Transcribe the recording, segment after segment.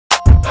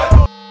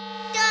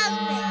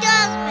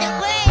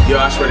Yo,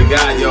 I swear to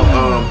God, yo,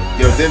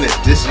 Dennis,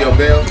 this is your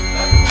bell.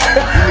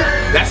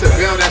 That's a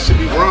bell that should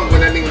be rung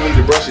when that nigga need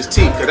to brush his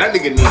teeth, cause that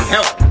nigga need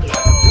help.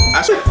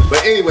 I swear.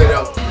 But anyway,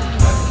 though,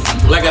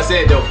 like I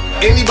said, though,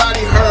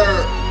 anybody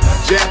heard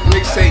Jeff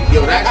mixtape?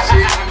 Yo, that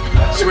shit.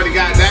 I swear to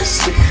God, that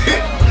shit.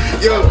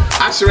 Yo,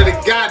 I swear to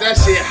God, that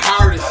shit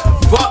hard as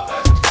fuck.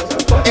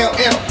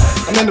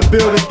 I'm in the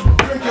building.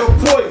 Drink your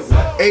poison.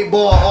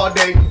 8-ball all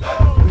day.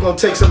 We gonna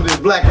take some of this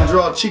black and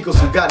draw Chico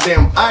some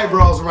goddamn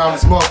eyebrows around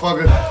this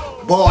motherfucker.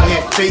 Bald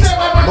head face,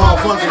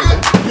 motherfucker.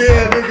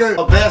 Yeah, nigga.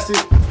 A bastard.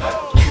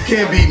 You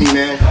can't beat me,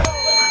 man.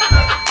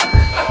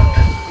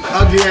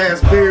 Ugly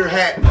ass beard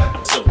hat.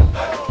 So,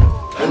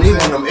 I need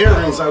one of them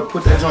earrings. I would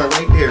put that joint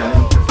right there,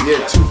 man. Yeah,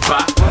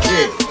 Tupac.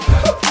 Yeah.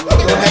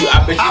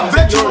 I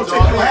bet you won't take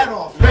your hat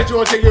off. Bet you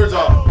won't take yours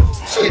off.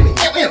 Shit,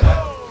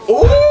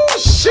 Oh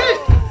shit.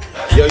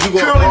 Yo, you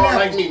gonna ball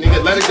like me, nigga.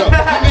 Let it go.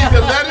 You need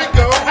to let it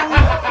go.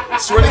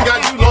 Swear to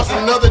God, you lost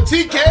another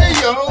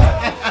TKO.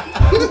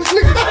 Nigga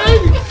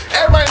crazy.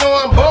 Everybody know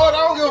I'm bald.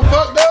 I don't give a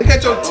fuck though. Look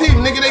at your teeth,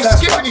 nigga. They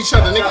skipping each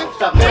other, nigga.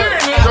 So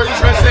you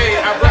trying to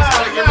say I rest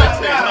like your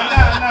mixtape?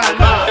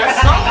 That's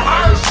so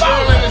hard.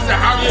 Showing is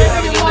how you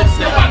get your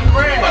mixtape.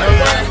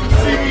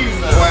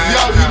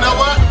 Yo, you know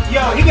what?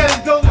 Yo, he got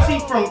his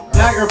goatee from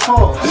Niagara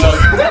Falls.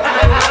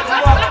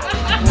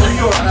 New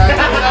York.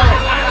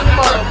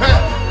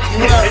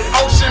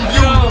 Ocean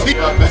View.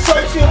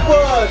 Social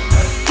buzz.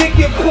 Pick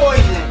your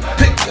poison.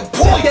 Pick your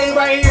This game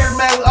right here,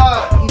 man.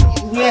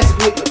 We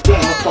answered it. Damn,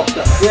 I'm fucked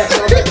up.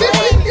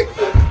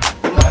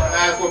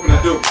 Ass whooping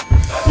to do.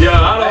 Yeah,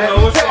 I don't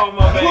know what's wrong,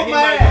 my man. He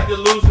might be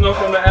delusional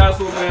from the ass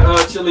whooping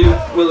Chili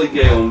Willie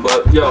gave him.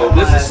 But yo,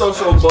 this is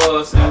Social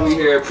Buzz, and we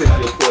here at Pick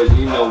Your Poison.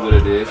 You know what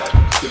it is.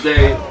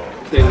 Today, I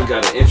think we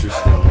got an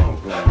interesting one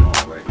going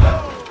on right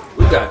now.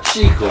 We got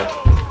Chico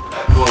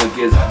going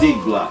against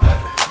D-Block.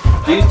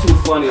 These two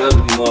funny,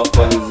 ugly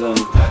motherfuckers.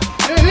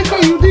 Yeah, they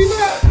call you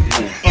D-Block.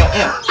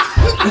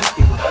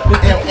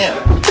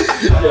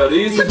 Yo,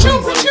 these two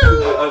funny,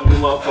 ugly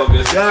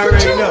motherfuckers. Y'all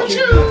already know.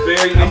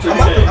 Very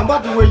entertaining. I'm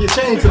about to wear your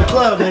chain to the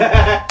club, man.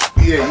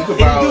 Yeah, you can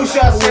borrow. Introduce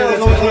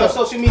yourselves on your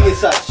social media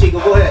sites, Chico.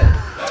 Go ahead.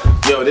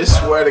 Yo, this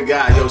swear to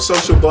God, yo,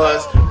 Social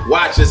Buzz,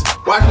 watch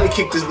me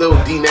kick this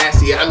little D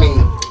Nasty. I mean,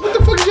 what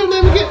the fuck is your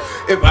name again?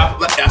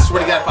 I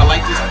swear to God, if I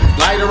light this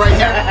lighter right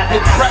here,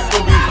 his breath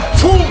gonna be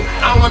boom.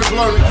 I don't want to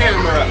blow the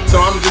camera up,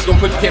 so I'm just gonna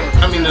put the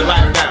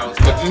lighter down.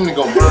 But you nigga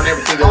gonna burn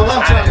everything. All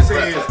I'm trying to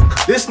say is,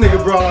 this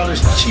nigga brought all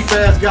this cheap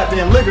ass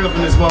goddamn liquor up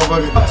in this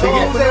motherfucker. So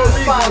I'm saying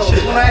as follows.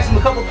 We're gonna ask him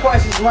a couple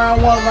questions.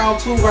 Round 1, round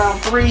 2,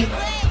 round 3.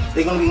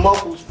 They're gonna be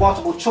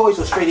multiple choice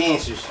or straight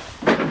answers.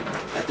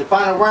 At the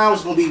final round,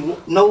 it's gonna be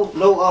no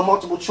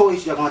multiple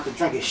choice. Y'all gonna have to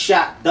drink a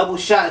shot, double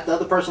shot if the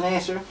other person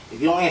answer. If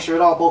you don't answer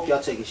at all, both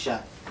y'all take a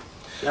shot.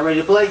 Y'all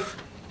ready to play?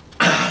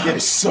 I'm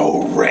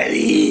so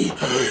ready.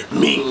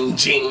 Ming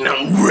Jing,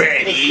 I'm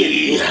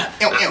ready.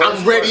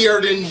 I'm readier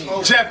than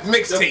Jeff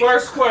mixtape.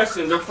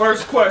 The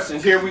first question.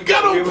 Here we go.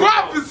 Got no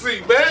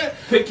prophecy, man.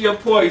 Pick your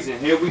poison.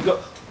 Here we go.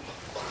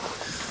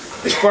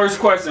 First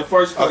question,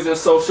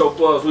 Social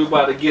Buzz. We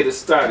about to get it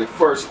started.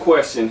 First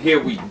question, here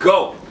we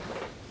go.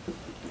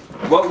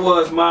 What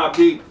was Mobb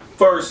Deep's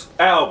first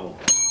album?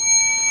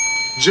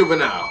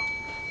 Juvenile.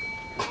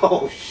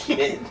 Oh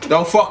shit.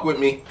 Don't fuck with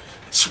me.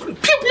 Pew,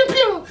 pew,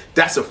 pew.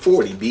 That's a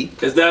 40, B.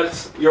 Is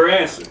that your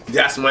answer?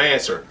 That's my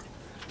answer.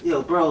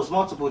 Yo, bro, it's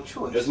multiple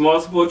choice. It's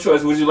multiple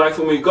choice. Would you like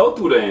for me to go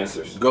through the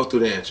answers? Go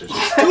through the answers.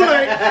 Too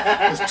late.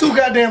 It's too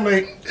goddamn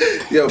late.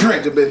 Yo,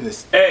 drink the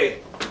business.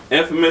 A.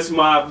 Infamous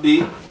Mobb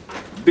Deep.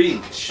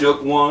 B.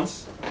 Shook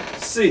Ones.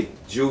 C.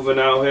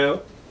 Juvenile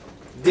Hell.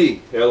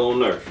 D. Hell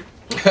on Earth.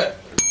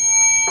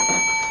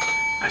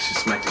 I should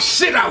smack the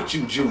shit out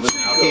you, Juvenile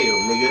Hell,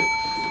 nigga.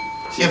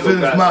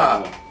 Infamous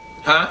Mobb.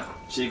 Huh?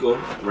 Chico,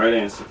 right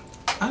answer.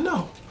 I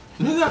know.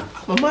 Nigga,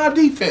 I'm a Mobb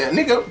Deep fan.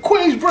 Nigga,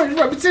 Queensbridge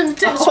representing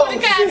Texas. What the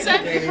guy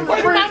said? What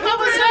did my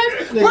mama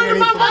say? Where did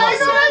my mama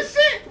say that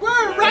shit?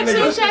 Word,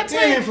 Roxanne Chateau.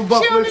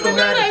 She don't even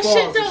know that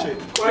shit,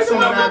 though. Question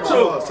number 2.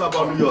 Talk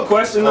about New York.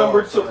 Question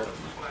number 2.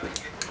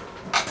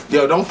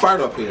 Yo, don't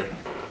fart up here.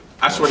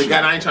 I swear to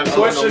God, I ain't trying to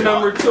Question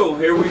number 2.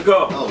 Here we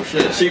go. Oh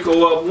shit. Chico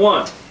up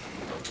 1.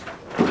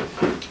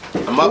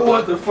 I'm up Who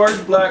was one. the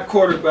first black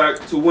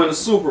quarterback to win a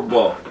Super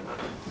Bowl?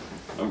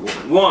 Number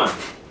 1.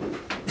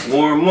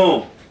 Warren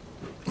Moon.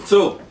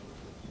 2.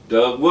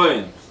 Doug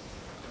Williams.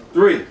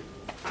 3.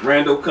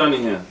 Randall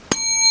Cunningham.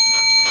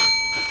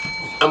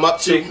 I'm up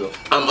to. Chico.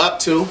 I'm up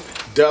to.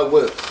 Doug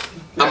Williams.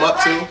 I'm up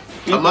to.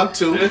 I'm up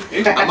to.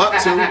 I'm up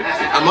to.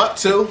 I'm up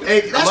to.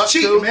 Hey, that's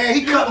cheap, man.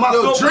 He cut my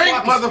Yo, throat.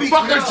 drink, before I could speak.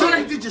 motherfucker, Yo,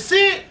 drink. Did you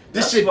see it?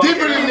 This That's shit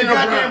deeper fucking than the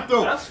goddamn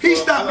throat. That's He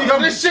fucking stopped me. Yo,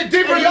 this shit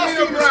deeper Hey, than y'all the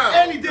see this? ground.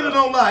 And he did it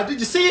on live. Did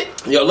you see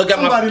it? Yo, look at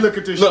Somebody look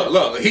at this look, shit.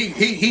 Look,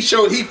 he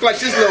showed, he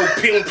flexed his little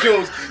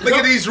piums. Look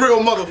at these real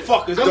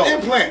motherfuckers, Them though.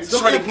 implants, them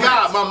Swear to implants.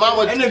 God, my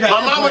mama That nigga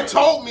got implants.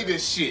 told me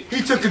this shit.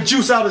 He took the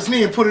juice out his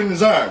knee and put it in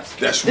his arms.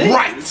 That's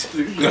right.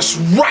 That's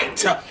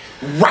right.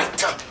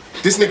 Right.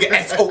 This nigga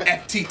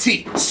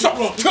SOFTT.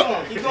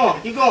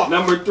 Keep going.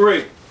 Number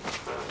 3.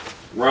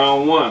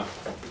 Round 1.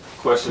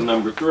 Question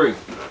number 3.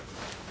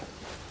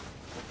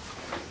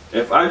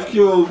 If Ice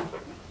Cube,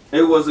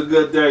 It Was a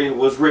Good Day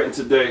was written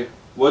today,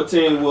 what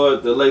team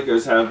would the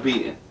Lakers have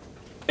beaten?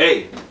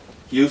 A,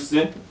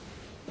 Houston.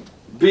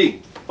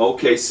 B,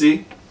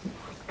 OKC.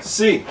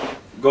 C,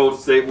 Golden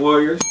State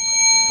Warriors.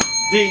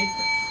 D,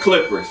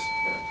 Clippers.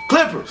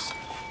 Clippers.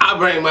 I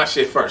bring my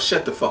shit first.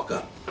 Shut the fuck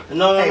up.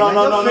 No. Hey, man,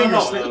 your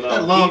fingers slick. no.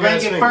 That long You rank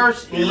ass it finger.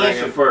 first. You rank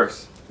it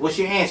first. What's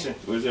your answer?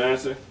 What's your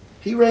answer?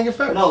 He rang it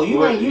first. No, you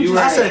What? rank. You You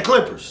I just said said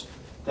Clippers.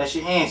 that's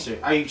your answer.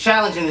 Are you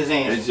challenging his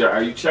answer?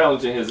 Are you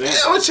challenging his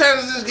answer? I'm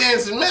challenging this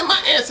answer. Man,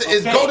 my answer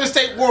is Okay. Golden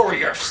State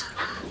Warriors.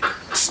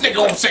 This nigga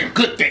gonna say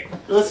good thing.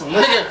 Listen,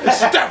 Nigga,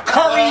 Steph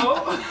Curry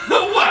Well,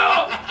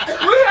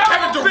 we have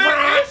Kevin a big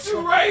Durant. issue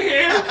right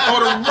here. or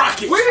the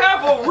Rockets. We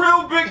have a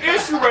real big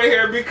issue right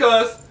here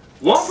because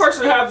one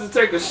person has to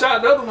take a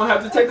shot, the other one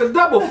has to take a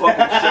double fucking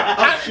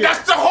shot.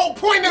 That's the whole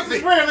point of it.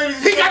 He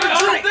got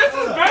a drink. This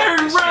is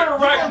very rare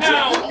right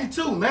now. Me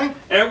too, man.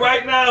 And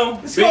right now,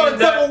 it's called a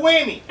double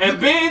whammy. and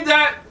being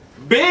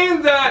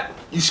that,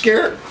 You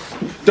scared?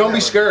 Don't be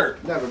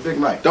scared. Never, Big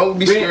Mike. Don't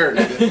be scared,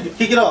 nigga.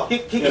 Kick it off.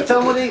 Tell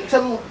him what he.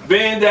 Tell him.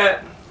 being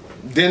that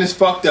Dennis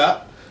fucked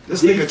up.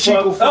 This nigga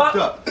Chico fucked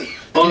up.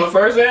 on the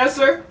first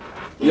answer,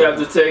 you have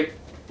to take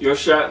your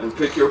shot and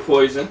pick your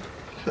poison.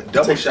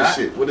 Double Take shot.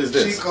 this shit. What is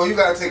this? Chico, you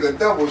gotta take a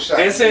double shot.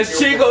 And since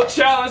Chico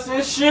challenged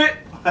this shit,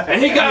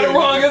 and he got it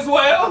wrong as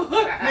well,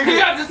 he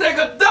got to take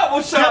a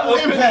double shot Double of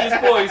picking his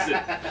impact. poison.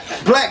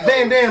 Black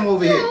Van Damme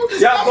over here.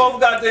 Y'all both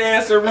got the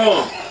answer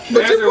wrong. The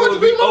But you answer put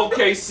would be the people-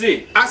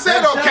 OKC. I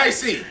said That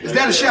OKC. Is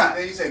that a shot?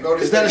 Then you say go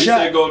to Is that a He shot?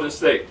 said Golden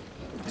State.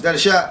 Is that a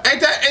shot?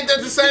 Ain't that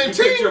the same You picked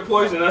team? your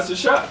poison, that's a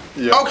shot.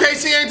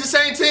 OKC ain't the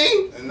same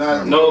team?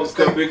 No,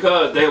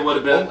 because they would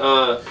have been.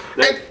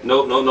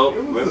 No.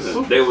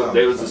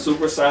 They was the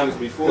Supersonics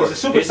before. It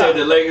was the He said Supersonics.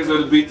 the Lakers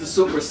would have beat the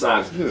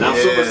Supersonics. Now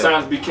Yeah.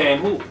 Supersonics became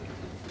who?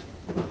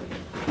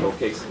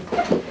 OKC.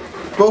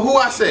 But who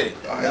I said?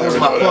 That was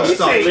my first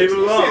thought. Leave it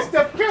alone.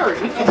 Steph Curry.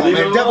 Leave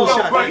Man, it double alone.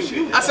 shot that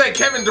shit. I said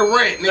Kevin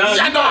Durant. Nigga. No,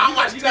 I know I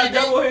watch you got to TV.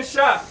 double his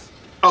shot.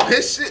 Oh,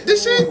 his shit?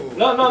 This shit?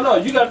 No.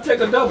 You got to take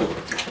a double.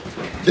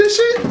 This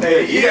shit?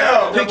 Hey,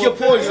 yeah. Pick your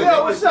poison.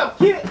 Yo, what's up,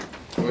 kid?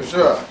 What's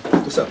up?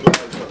 What's up?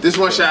 This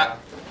one shot.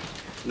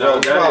 No,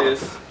 that problem.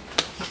 is.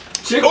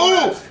 Chicken.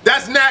 Ooh,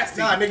 that's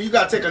nasty. Nah, nigga, you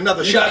gotta take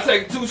another You shot. gotta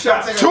take 2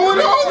 shots. Two of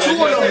those? Yeah, Two you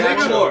gotta of take those,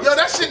 one more. nigga. Yo,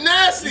 that shit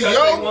nasty, You gotta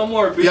take yo. one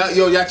more, B.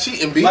 Y'all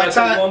cheating, B. By Gotta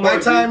take one more,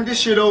 the time this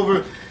shit over,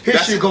 his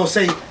That's- shit gonna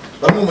say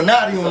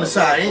Illuminati on the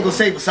side. It ain't gonna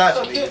say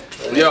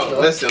Versace. Yo,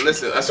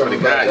 listen. I swear to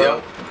God,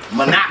 yo.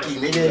 Monarchy,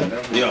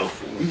 nigga. Yo.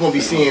 You gonna be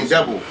seeing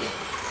double.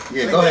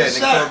 Yeah, go ahead,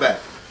 nigga. Come back.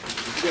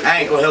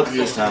 I ain't gonna help you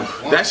this time.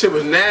 That shit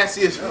was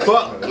nasty as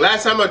fuck.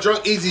 Last time I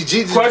drunk Easy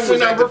G, this Question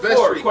was at number the best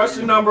 4. street.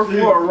 Question number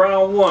 4,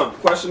 round 1.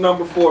 Question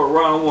number 4,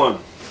 round 1.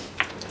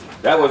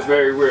 That was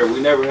very rare.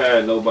 We never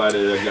had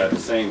nobody that got the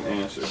same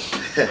answer.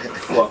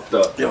 Fucked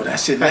up. Yo, that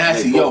shit They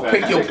nasty. both Yo, had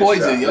pick to your take a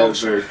poison, shot. That yo. was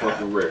very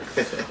fucking rare.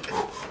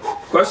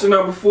 Question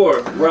number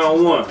 4,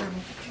 round 1.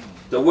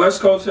 The West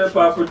Coast hip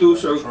hop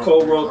producer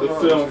co-wrote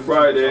the film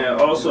Friday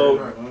and also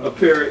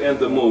appeared in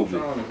the movie.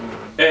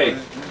 A,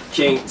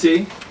 King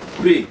T.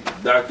 B,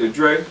 Dr.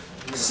 Dre.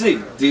 C,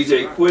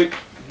 DJ Quick.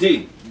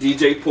 D,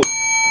 DJ Pooh.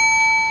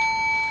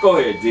 Go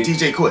ahead, D.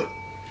 DJ Quick.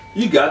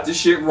 You got this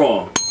shit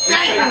wrong.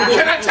 Damn,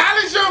 can I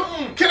challenge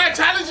him? Can I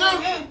challenge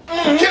him?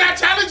 Can I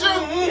challenge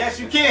him? Yes,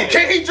 you can.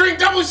 Can he drink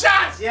double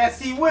shots? Yes,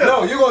 he will.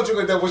 No, you're gonna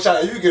drink a double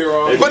shot if you get it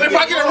wrong. But if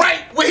I get it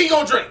right, what he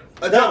gonna drink?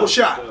 A double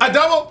shot. A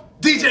double?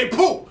 DJ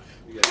Pooh.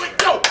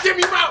 Yo, give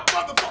me my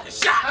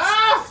motherfucking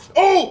shots.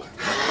 Oh,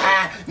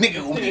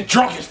 nigga gonna be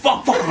drunk as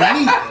fuck fucking with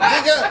me.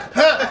 Nigga,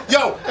 huh?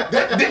 Yo,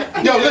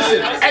 yo,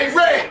 listen. Hey,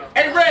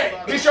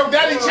 Red, it's your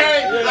daddy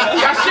chain.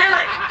 Y'all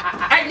share it.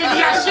 Hey, nigga,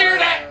 y'all share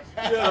that.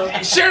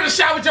 Share the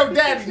shot with your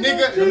daddy,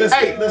 nigga.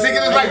 Hey,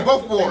 nigga, it's like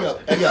both of ours.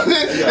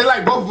 It's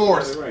like both of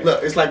ours.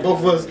 Look, it's like both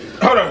of us.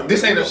 Hold on,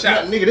 this ain't a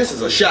shot. Nigga, this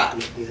is a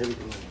shot.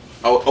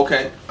 Oh,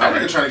 okay. I'm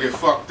really trying to get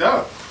fucked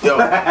up. Yo,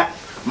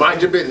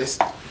 mind your business.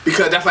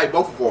 Because that's like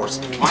both of ours.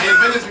 Mind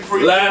your business before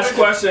you Last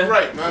question.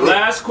 Right.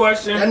 Last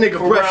question. That nigga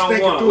for breath round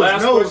stinking 1. through his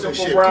Last nose question and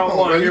for shit. round Come on,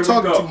 1. bro, Here you we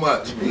talking go. too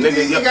much.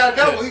 Nigga, He got a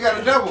double. He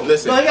got a double.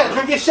 Listen. No, you gotta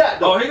drink your shot,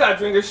 though. Oh, he got to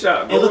drink his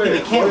shot. And look in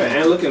the camera.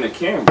 And look in the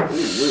camera. Ooh,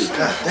 wee.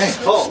 God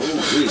damn. Oh,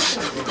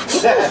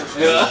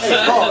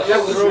 That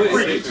was real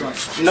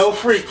freaky. no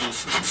freaky. Hey,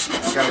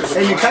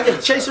 nigga, can I get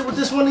a chaser with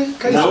this one, nigga?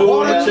 Can I get No some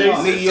water? chaser.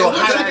 Nigga, your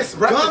hot Gum, ass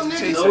breakfast nigga.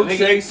 chaser, No nigga.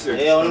 chaser.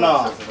 Hell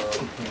no.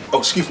 Oh,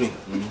 excuse me.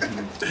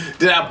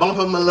 Did I bump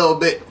him a little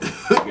bit?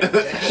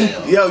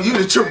 Yo, you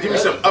the truth. Give me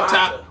some up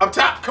top. Up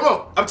top. Come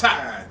on. Up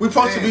top. We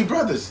supposed to be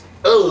brothers.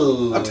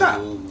 Oh. Up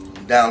top.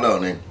 Down low,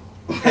 nigga.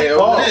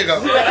 Hell, there you go.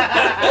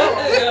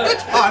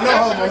 Oh, no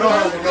homo, no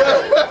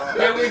homo.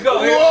 Here we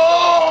go. Here-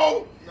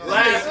 Whoa!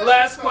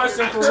 Last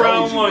question for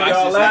round 1,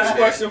 y'all. Last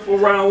question for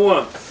round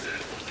 1.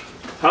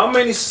 How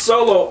many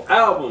solo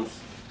albums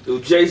do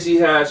Jay-Z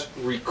has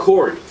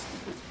recorded?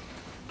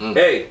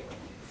 A,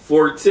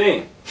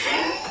 14.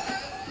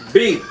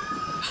 B,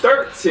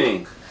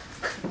 13.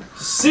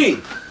 C,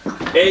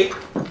 8.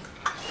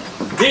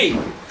 D,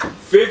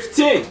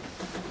 15.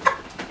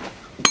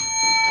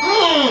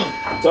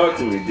 Talk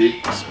to me,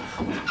 D.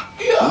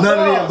 None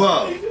of the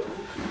above.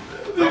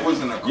 That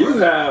wasn't a question. You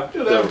have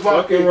the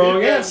fucking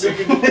wrong answer.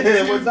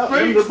 What's up?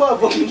 None of the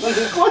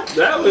above.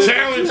 That was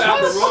challenge.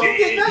 None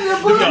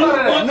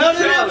of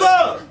the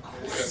above.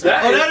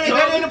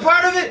 That ain't a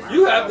part of it?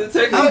 You have to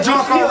take I'm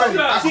drunk already.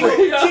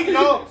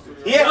 No.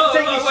 He has to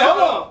take his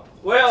shot.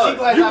 Well,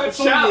 Chico has you the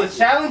can opportunity to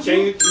challenge you.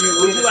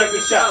 Would you like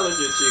to challenge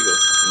it, Chico?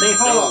 Then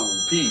phone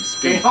off. Peace.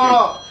 Then phone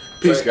off.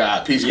 Peace,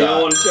 God. Peace, You don't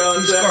God. want to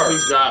challenge that?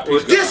 Peace, God.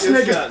 Peace, God. This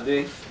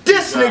nigga,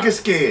 this nigga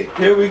scared.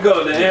 Here we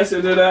go. The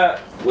answer to that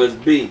was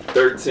B,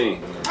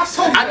 13.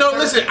 I know,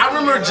 listen, I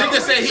remember Jigga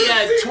said he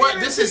had 12,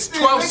 this is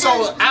 12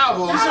 solo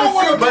albums,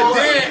 but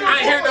then I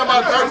ain't hear nothing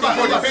about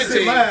 13, 14,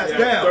 15. My ass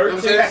down.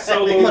 13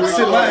 solo. I'm about to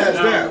sit my ass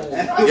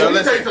down. Yo, You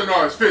listen. take the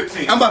noise,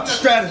 15. I'm about to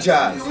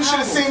strategize. We should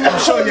have seen I'm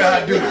showing you how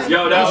to do this.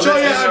 Yo, that I'm was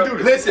showing you the how to do end.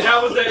 this. Listen,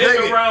 That was the end of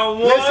nigga, round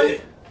one. listen. That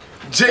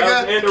was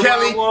the end Jigga, of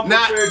Kelly, round one.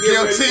 not Prepare, get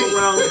ready guilty. for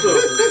round two.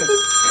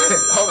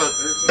 Hold on.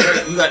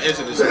 You gotta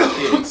answer this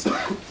kids.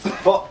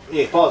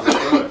 Yeah, pause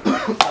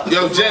it.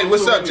 Yo, Jay,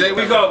 what's up, Jay? Here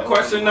we go.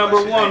 Question number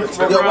one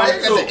for Yo, why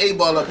round you got the two.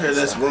 8-ball up here in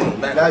this room,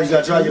 man? Now you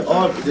gotta draw your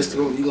arm. This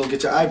you gonna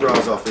get your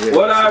eyebrows off of here.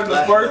 What are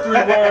the first three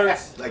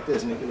words? Like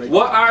this, nigga. Right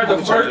What are the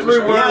first three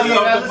Yeah, words you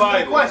gotta of the listen to the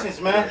Bible?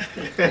 questions, man.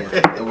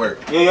 It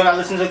worked. Yeah, you gotta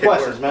listen to the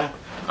questions, man.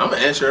 I'm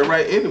gonna answer it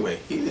right anyway.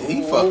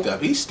 He fucked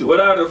up. He's stupid. What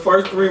are the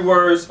first three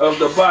words of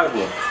the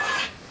Bible?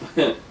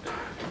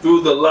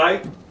 Through the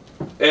light.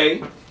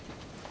 A.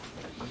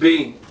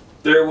 B.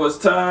 There was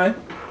time.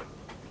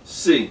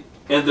 C.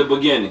 In the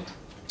beginning.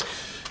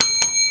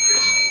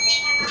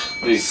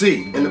 B.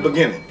 C in the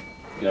beginning.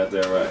 Got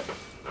that right.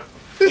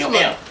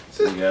 Yeah.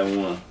 So you got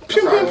one.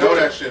 I know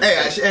that shit.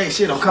 Hey,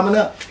 shit, I'm coming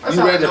up.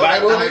 You read the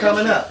Bible? I'm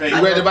coming up.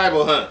 You read the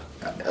Bible, huh?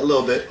 A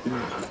little bit.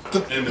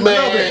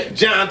 Man,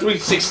 John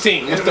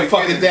 3:16. What the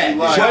fuck is that?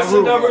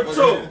 Question number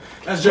two.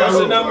 That's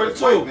Question number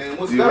two.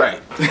 You right.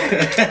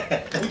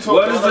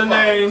 What is the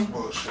name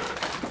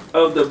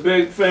of the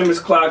big famous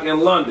clock in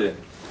London?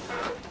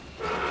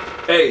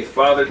 A.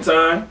 Father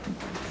Time.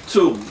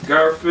 2.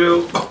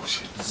 Garfield. Oh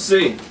shit.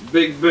 C.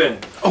 Big Ben.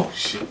 Oh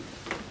shit.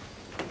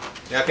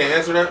 Y'all can't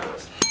answer that?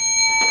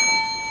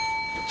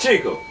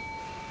 Chico.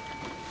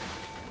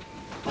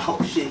 Oh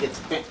shit, it's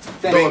Big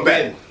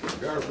Ben.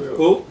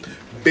 Who?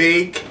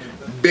 Big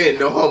Ben.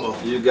 No homo.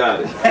 You got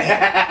it.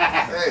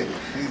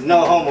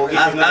 no homo.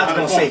 I was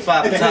gonna say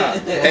 5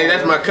 times. Hey,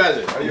 that's my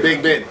cousin.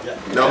 Big Ben.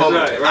 No homo.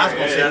 That's right, right. I was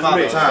gonna say That's 5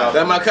 me. times.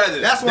 That's my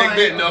cousin. That's why I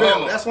Big ain't Ben. hit No the bell.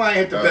 homo. That's why I ain't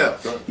hit the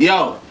bell.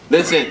 Yo,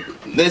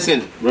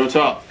 listen, real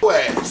talk. You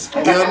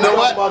know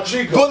what?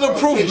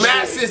 Bulletproof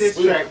masses,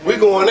 we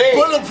going in.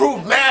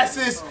 Bulletproof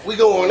masses, we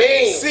going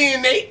in.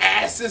 Seeing they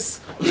asses.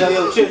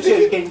 Yo, chill.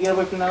 You can't get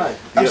away from the light.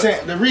 I'm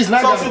saying the reason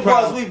I got Social the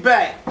Buzz, problem. we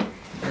back.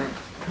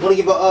 Want to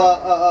give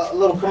a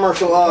little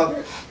commercial.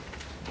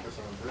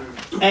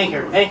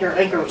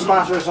 Anchor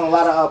sponsors on a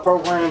lot of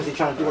programs. They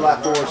trying to do a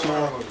lot for us,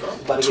 man.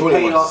 About to get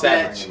paid 21 off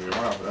Savage.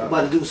 that.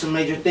 About to do some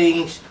major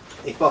things.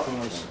 They fucking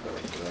with us.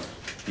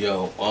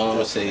 Yo, all I'm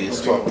gonna say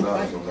is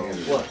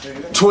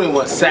What?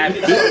 21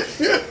 Savage.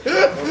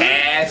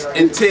 Ass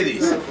and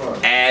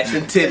titties. Ass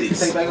and Take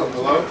titties. back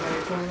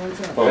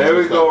up. There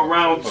we go,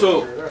 round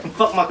two. You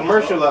fucked my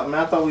commercial up,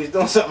 man. I thought we was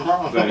doing something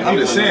wrong. I'm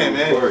just saying,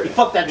 man. You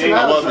fucked that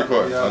I was up.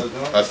 recording.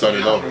 I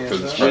started over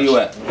because it's Where you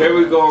fresh. at? Here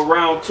we go,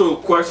 round two.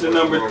 Question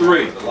number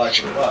 3.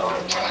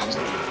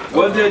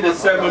 What did the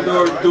 7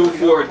 doors do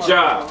for a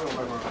job?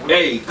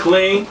 A.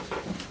 Clean.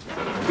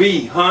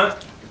 B. Hunt.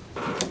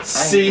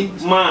 C.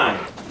 Mine.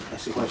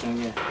 That's the question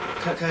again.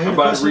 Can I hear the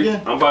question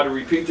again? I'm about to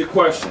repeat the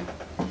question.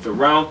 To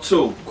round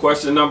 2.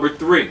 Question number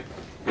 3.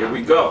 Here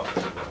we go.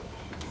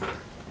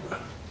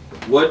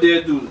 What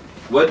did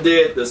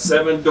the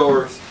 7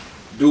 doors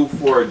do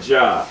for a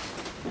job?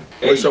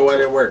 What's your way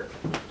that work?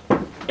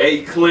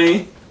 A.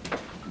 Clean.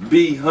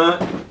 B.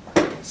 Hunt.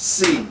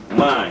 C.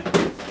 Mine.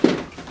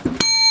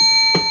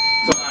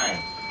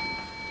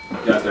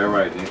 Got that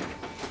right, then.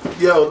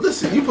 Yo,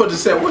 listen, you put the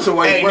set. What's your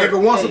way Hey, that work?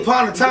 nigga, once Hey,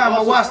 upon a time I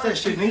also- watched that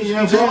shit, nigga. You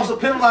know what You I'm also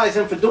saying? penalize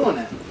him for doing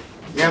that. You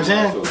know what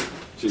I'm saying?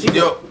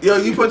 Yo,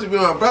 you supposed to be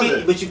my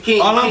brother. But you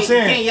can't. All I'm you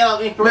saying- can't yell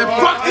incorrect.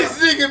 Man, fuck this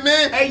nigga,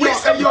 man. Hey, yo, We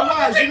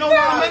Wise, you know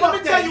why, man? Let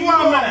me tell you why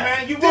I'm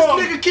mad. You This wrong.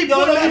 nigga keep Yo,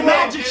 putting no, that you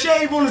magic wrong,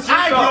 shave on his I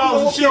eyebrows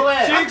and whoop shit. your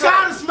ass. I'm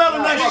tired of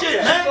smelling that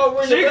shit, man.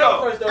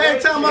 Chico.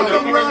 Every time I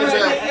come around,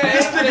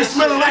 this nigga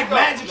smelling like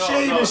magic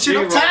shave and shit.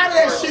 I'm tired of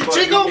that shit,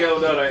 Chico.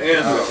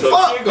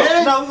 Fuck,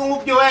 man. No, we gonna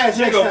whoop your ass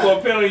next Chico, for a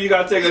time. penalty, you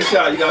gotta take a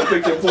shot. You gotta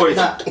pick your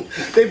poison.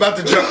 They about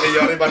to jump me,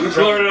 y'all. They about to jump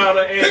me. Blurt out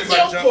an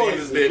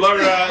answer.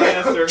 Blurt out an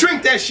answer.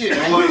 Drink that shit,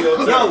 man.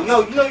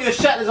 Yo, you know your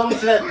shot is only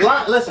to that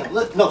blind. Listen,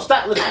 no,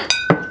 stop, listen.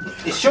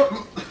 It's short.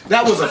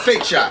 That was a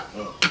fake shot.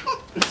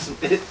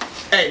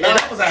 Hey,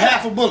 that was a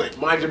half a bullet.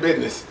 Mind your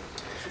business.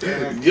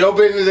 Your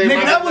business ain't Nigga,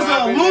 my that was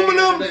an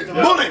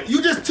aluminum bullet.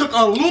 You just took an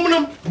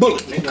aluminum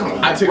bullet. Come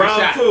on. I took a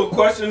Round shot. 2,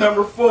 question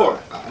number 4.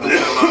 I'm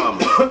telling my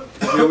mama.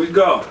 Here we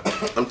go.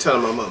 I'm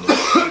telling my mama.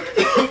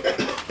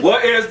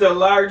 What is the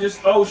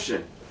largest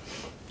ocean?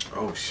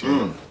 Oh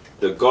shit.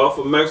 The Gulf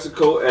of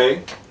Mexico,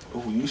 A.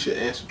 Ooh, you should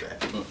answer that.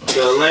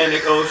 The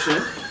Atlantic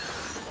Ocean.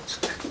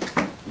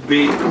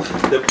 B,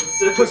 the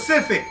Pacific.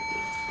 Pacific.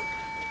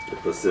 The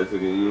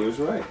Pacific, and you was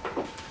right.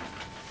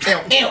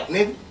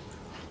 Nigga.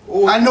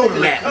 I know the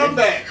Latin. Come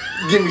back.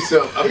 Give me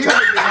some. Up top. Up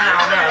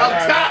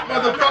top,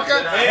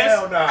 motherfucker.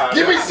 Hell nah.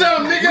 Give me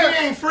some, nigga.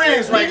 We ain't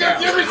friends right Nigga, now.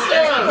 give me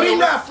some. We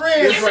not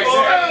friends Give me right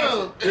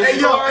now. some. Hey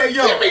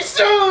yo. Give me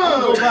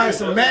some. Go buy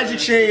some Magic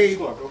Shade.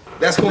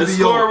 That's gonna The be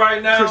score your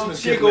right now,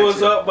 Christmas gift Chico next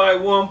is year. up by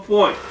 1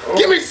 point.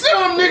 Give me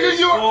some, nigga.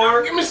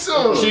 Score. Give me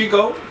some.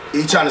 Chico,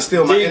 He trying to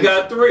steal my D energy.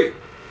 got 3.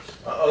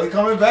 Oh, he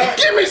coming back?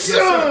 Give me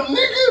some,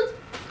 nigga.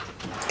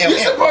 You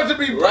supposed to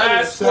be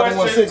Last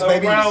 716, question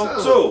baby. of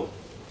round 2.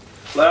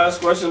 Last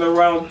question of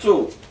round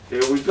 2.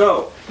 Here we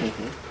go.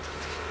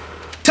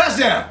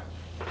 Touchdown.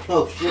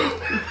 Oh shit.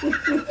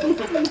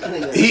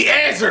 He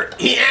answered.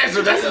 That's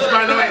his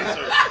final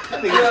answer.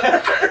 That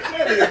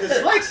nigga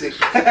dyslexic.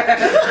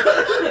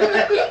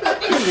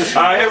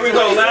 All right, here we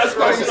go. Last He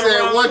question of said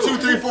round 1, 2. 2,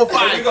 3, 4, Here we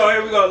 5. go.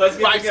 Here we go. Let's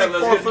get 5, together.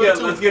 6, 4, Let's get together.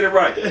 2. Let's get it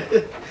right.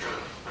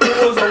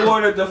 Who was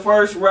awarded the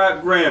first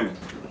rap Grammy?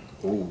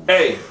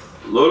 A,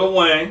 Lil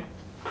Wayne.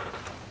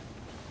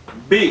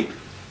 B,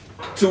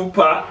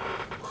 Tupac.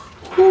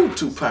 Ooh,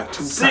 Tupac.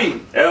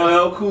 C,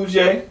 LL Cool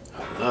J.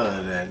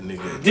 Love that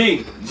nigga.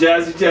 D,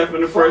 Jazzy Jeff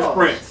and the Fresh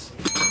Prince.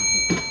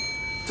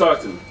 Talk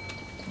to me.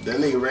 That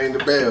nigga rang the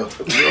bell.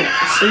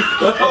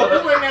 Oh,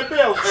 you ring that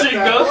bell.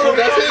 Chico.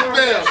 That's his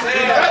bell.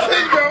 That's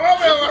his bell.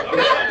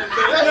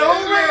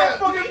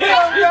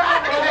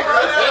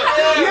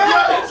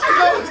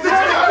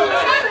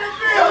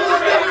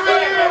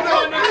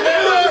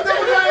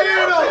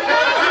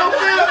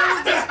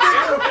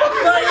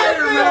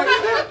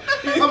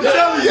 I'm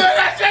telling you. Yeah,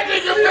 that's that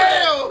nigga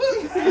bell.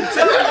 That's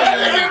that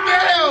nigga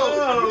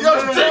bell. Yo,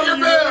 take your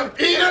bell.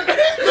 Eat it.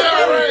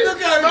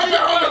 Look at him.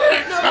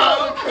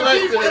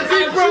 If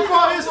he broke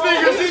all his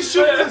fingers, he's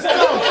shooting his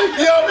thumb.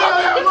 Yo, my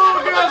bell. You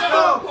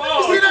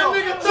see that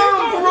nigga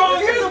thumb? Wrong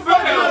Get his the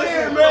fuck out of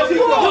here, man.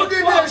 Who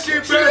did that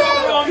shit,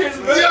 man? Wrong his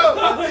bell.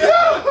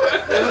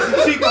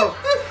 Chico.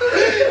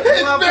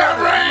 His bell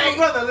rang.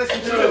 Brother,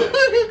 listen to him.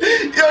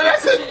 Yo,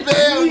 that's his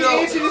bell, You need to though.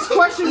 answer this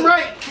question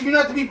right. You're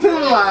not to be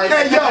penalized.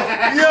 Hey, yo.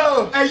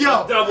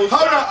 Double Hold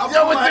shot. up.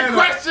 Yo, what's the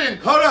question?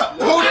 Hold up.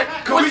 Can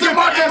we What's the get the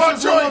multiple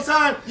answers one more choice?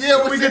 time? Yeah, Can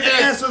what's we the get the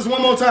answer? answers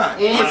one more time?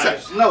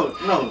 No.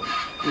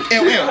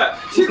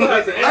 Chico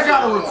has to I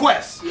got a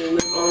request.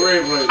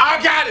 I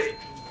got it.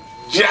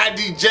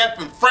 J.I.D. Jeff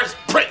and Fresh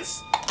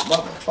Prince.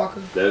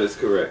 Motherfucker. That is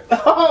correct.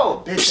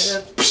 Oh. Bitch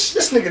ass.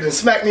 This nigga done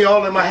smacked me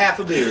all in my half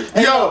a beard.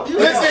 Yo,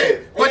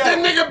 listen, but that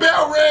nigga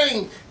bell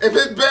rang. If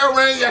his bell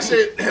rang, I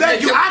should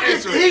Thank you.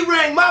 He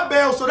rang my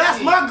bell, so that's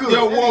my good.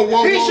 Yo,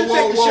 whoa, He should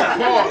take a shot.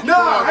 pause, No,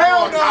 pause,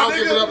 hell pause. no, I don't nigga.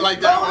 give it up like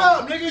that. Hold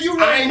up, nigga. You I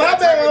rang ain't my that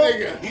type of bell.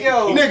 nigga.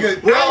 Yo.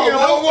 Nigga. Whoa.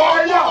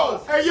 Hey, yo.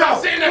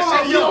 Stop saying that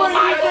shit. Yo, You on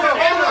my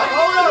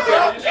hold up,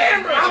 bro.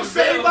 camera. I'm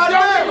saved by the Yo,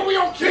 bell. nigga, we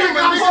on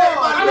camera. I'm saved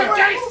by the I'm a bell.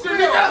 gangster,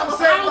 nigga. I'm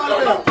saved by the I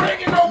don't bell.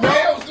 breaking no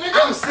bells, nigga.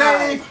 I'm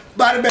saved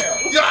by the bell.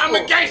 Yo, I'm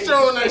a gangster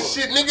on that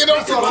shit, nigga.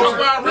 Don't you talk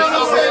about real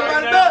I'm saved by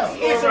the bell.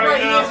 Answer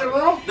right, he answered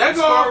wrong. That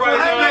score right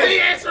now. He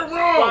answered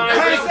wrong. Fine. I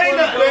ain't say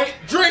nothing.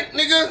 Drink,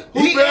 nigga.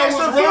 He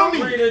answered for me.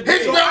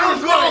 His bell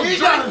was wrong. He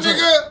Drink, got a drink.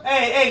 nigga.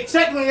 Hey,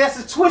 technically that's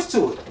a twist to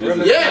it.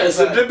 Yeah, it's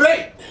a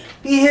debate.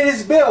 He hit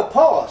his bell,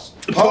 pause.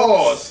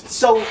 Pause.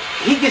 So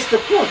he gets the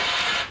point.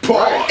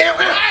 Pause.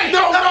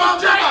 No, I'm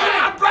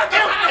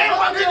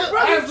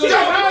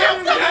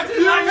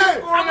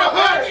a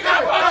hood.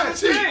 I'm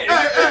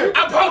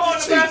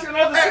supposed to cheat.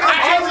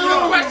 I answered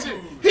your question.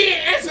 He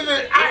answered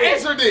it. I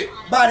answered it.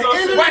 By the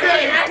end of Why the did he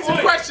game, ask the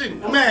question?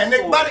 man,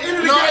 nigga, by the end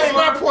of the No, that's game,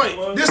 my point.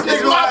 this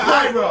That's nigga my got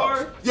point.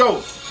 eyebrows.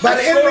 Yo, By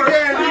the end of the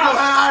game, he gonna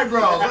have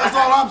eyebrows. That's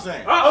all I'm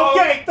saying.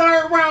 Okay,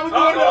 third round, we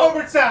going to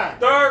overtime.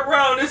 Third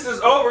round, this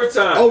is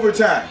overtime.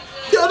 Overtime.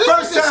 yo, this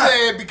First nigga time.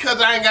 said because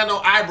I ain't got no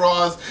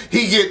eyebrows,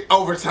 he get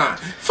overtime.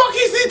 Fuck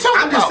is he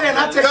talking I'm just about? saying,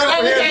 I take Yo, a that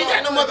couple nigga hairs ain't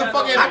got no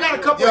motherfucking. I got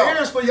a couple of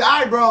hairs for your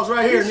eyebrows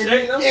right here,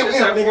 Shake them nigga.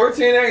 shits at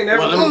 14 ain't never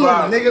Well, let me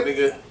ride nigga.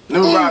 nigga.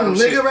 Let me ride them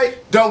nigga, shit. right-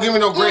 Don't give me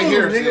no gray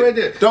hairs. nigga, right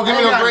there. Don't give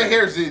me I no got gray it.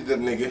 hairs either,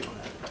 nigga.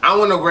 I don't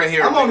want no gray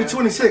hair. I'm only nigga.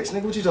 26,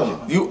 nigga. What you talking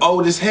about? You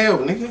old as hell,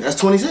 nigga. That's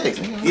 26.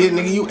 Nigga. Yeah,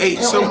 nigga, you ate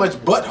so much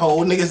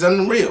butthole, niggas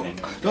unreal.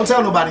 Don't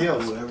tell nobody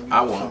else.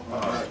 I won't.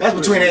 That's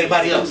between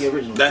everybody else.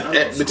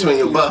 That's between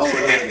your butthole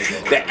and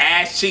the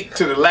ass cheek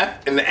to the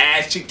left and the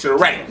ass cheek to the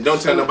right. Don't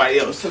tell nobody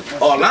else.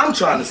 All I'm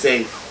trying to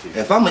say,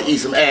 if I'm gonna eat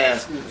some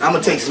ass, I'm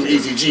gonna take some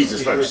Easy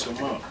Jesus first.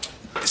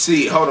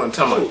 See, hold on,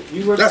 tell me.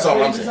 That's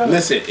all I'm saying.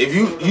 Listen, if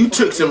you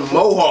took some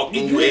mohawk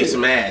and you ate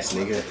some ass,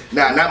 nigga.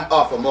 Nah, not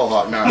off of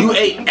Mohawk. Nah. You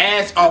ate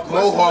ass off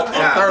mohawk on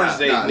Nah,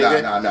 Thursday, nah,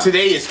 nigga. nah.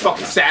 Today is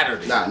fucking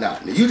Saturday. Nah.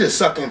 You just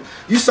sucking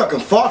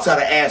farts out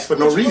of ass for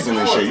no reason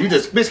and shit. You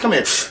just, bitch, come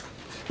here.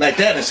 Like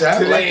that and shit. I don't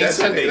Today like ain't that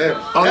Sunday. shit.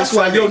 On That's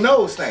why Sunday. your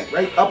nose stink,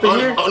 right? Up in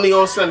here. Only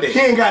on Sunday. He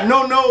ain't got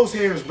no nose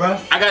hairs, bro.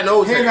 I got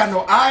nose He ain't hairs. got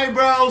no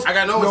eyebrows. I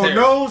got nose no hairs.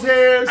 nose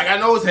hairs. I got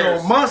nose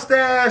hairs. No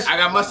mustache. I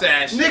got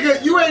mustache.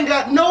 Nigga, you ain't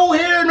got no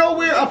hair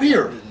nowhere up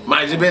here.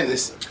 Mind your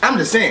business. I'm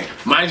just saying.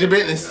 Mind your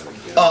business.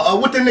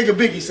 What the nigga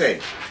Biggie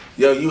say?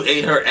 Yo, you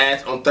ate her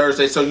ass on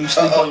Thursday, so you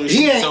sleep on your he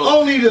sheet. ain't So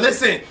only the-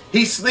 listen,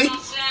 he sleep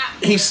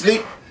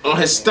on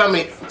his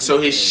stomach, so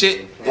his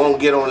shit won't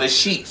get on his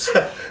sheets.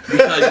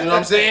 Because you know what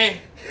I'm saying?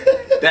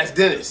 That's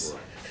Dennis.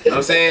 You know what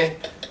I'm saying?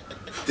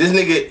 This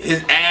nigga,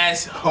 his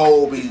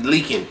asshole be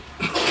leaking.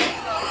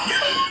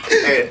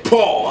 And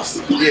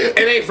pause. Yeah. It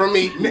ain't from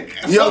me.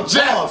 Yo, Fuck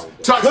Jeff, pause.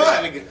 talk to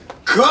that Cut. nigga.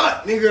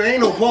 Cut, nigga. Ain't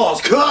no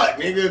pause. Cut,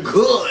 nigga.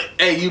 Good.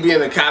 Hey, you be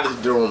in a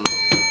college dorm.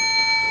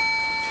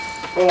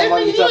 Hold on,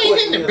 Mike, You ain't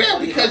hitting the bell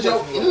because yo,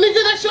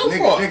 nigga, that's your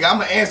fault. Nigga, I'm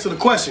gonna answer the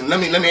question. Let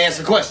me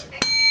answer the question.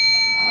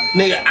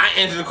 Nigga, I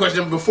answered the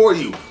question before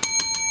you.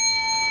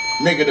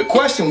 Nigga, the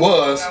question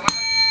was,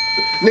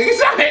 Nigga,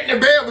 stop hitting the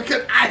bell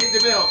because I hit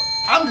the bell.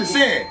 I'm just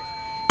saying,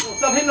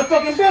 Stop hitting the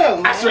fucking bell,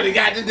 man. I swear to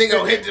God, this nigga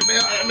gonna hit the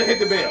bell. I'm gonna hit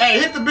the bell. hey,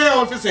 hit the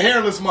bell if it's a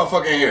hairless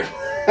motherfucker in here.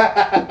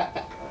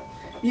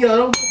 Yo,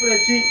 don't go for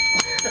that cheek.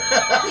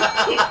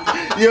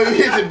 Yo, you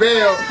hit the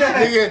bell.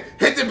 Nigga,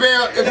 hit the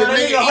bell if the that nigga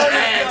nigga eat homeless,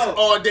 ass yo.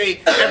 all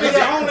day, every Nigga, day.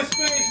 homeless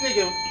Spanish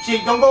nigga.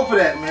 Cheek, don't go for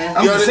that, man.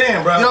 I'm just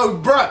saying, bro. Yo,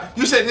 bruh,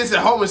 you said this is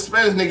a homeless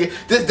Spanish nigga.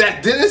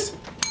 That Dennis?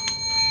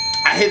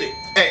 I hit it.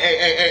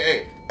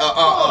 Hey.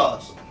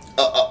 Pause.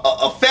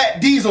 A fat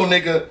diesel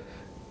nigga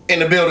in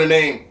the building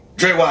named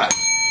Dre Wise.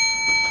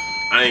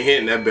 I ain't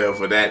hitting that bell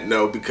for that,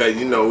 no, because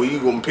you know you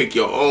gonna pick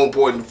your own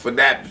poison for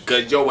that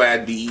because your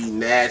ass be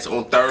eating ass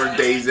on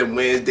Thursdays and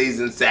Wednesdays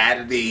and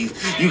Saturdays.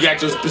 You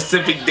got your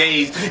specific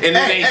days, and it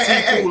ain't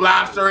seafood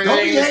lobster and it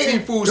Don't be ain't hating.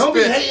 seafood Don't be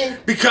spit hating.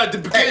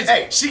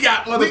 because she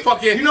got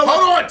motherfucking. You know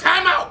hold what? on,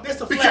 time out. This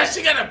a Because fact.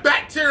 she got a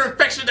bacteria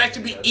infection that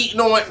should be eating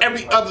on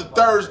every other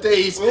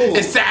Thursdays Ooh.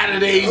 and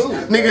Saturdays, Ooh.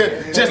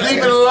 nigga. Just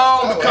leave it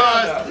alone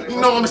because you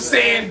know what I'm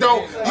saying,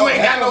 though. You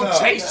ain't got no hell no.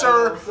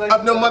 chaser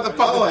of no motherfucking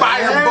hell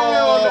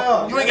fireball.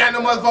 no. You ain't got no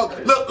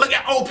motherfucker. Look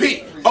at OP.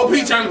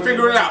 OP trying to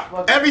figure it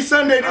out. Every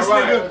Sunday, this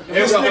Alright,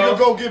 nigga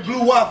go get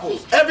blue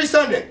waffles. Every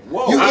Sunday.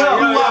 You eat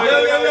blue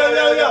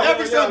waffles.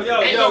 Every Sunday.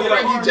 Ain't no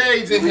Freddie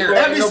J's in here.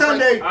 Every Ain't no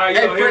Sunday. Alright,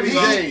 Hey, yo, here we Freddie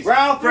go. J's.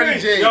 Round Freddie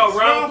three. J's. Yo,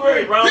 round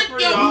three. Pick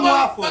your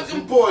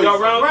motherfucking boys. Yo,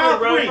 round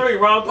three. Here we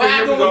What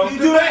happens go. if you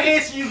do that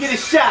answer, you get a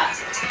shot.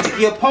 If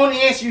your opponent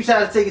answer, you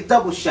try to take a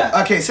double shot.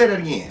 Okay, say that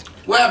again.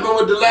 What happened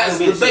with the last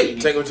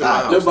debate? Take him to my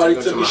house. Nobody Take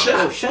him took to a my shot.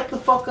 house. Oh, shut the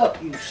fuck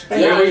up, you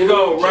spank. Here we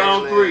go,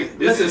 round three.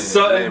 This is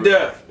sudden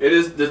death. It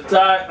is the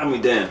tie. I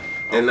mean, damn.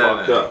 I'm And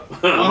fucked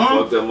up. I'm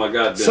fucked up. My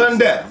goddamn. Sudden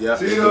death. Yeah.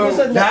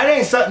 Nah, it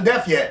ain't sudden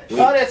death yet. Oh,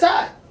 that's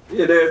hot.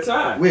 Yeah, they're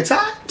tied. We're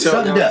tied?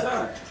 Sudden death.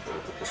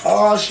 Tied.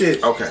 Oh,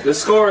 shit. Okay. The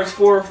score is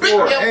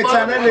 4-4. Every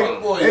time that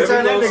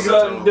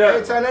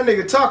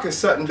nigga talking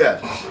sudden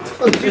death.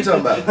 What you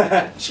talking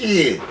about?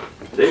 Shit.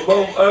 They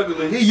both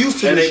ugly. He used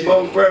to and this they shit.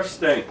 both breath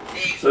stink.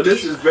 So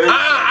this is very.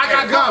 I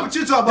got gum. What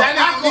you talking about? That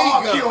nigga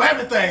Alcohol need kill gum.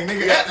 everything,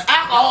 nigga.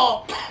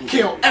 Alcohol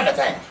kill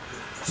everything.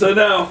 So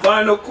now,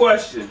 final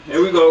question. Here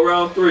we go,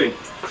 round three.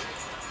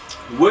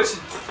 Which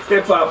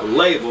hip hop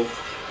label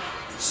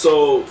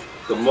sold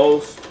the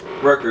most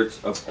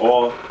records of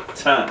all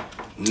time?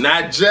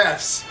 Not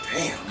Jeff's.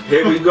 Damn.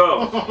 Here we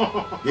go.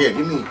 Yeah,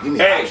 give me.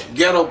 A.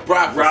 Ghetto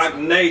Prophecy. Rock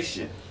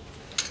Nation.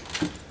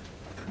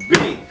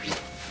 B.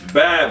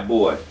 Bad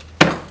Boy.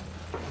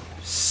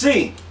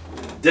 C.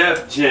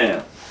 Def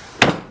Jam.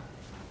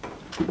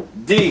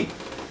 D.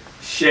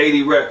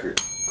 Shady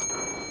Records.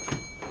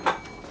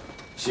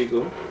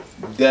 Chico.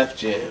 Def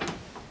Jam.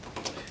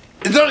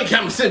 It's only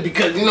common sense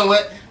because you know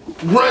what?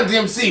 Run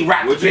DMC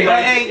rock. Would you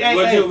band.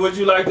 like? Would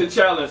you like to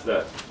challenge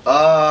that?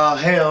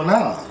 Hell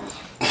no.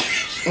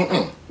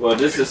 Well,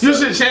 this is. You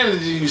should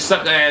challenge you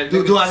sucker ass.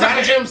 Do I sucker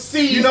have to?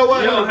 MC? You know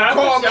what? You don't have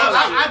to Call me.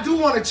 challenge I do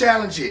want to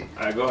challenge it.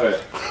 All right, go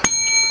ahead.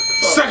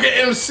 Sucker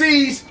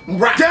MCs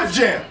rock. Def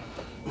Jam.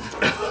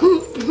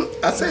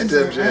 I said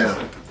Def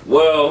Jam.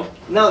 Well,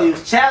 No, he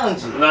was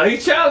challenging. no, he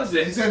challenged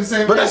it. He said the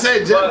same But I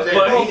thing. said Def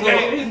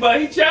Jam.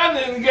 But he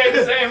challenged it and gave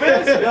the same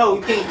answer. No,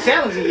 you can't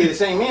challenge it. You get the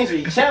same answer.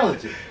 You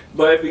challenge it.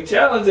 But if he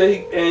challenged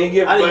it, he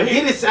give. I but didn't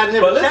he, get it. I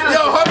never but listen, challenged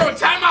Yo, hold on,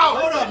 time out.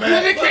 Hold up,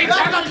 man. Nigga can't Y'all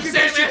challenge gotta the get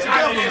same this shit answer.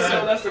 I together, answer.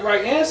 man. that's the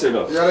right answer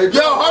though.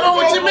 Yo, hold on,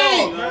 what you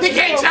mean? He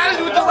can't challenge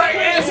with the right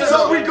answer.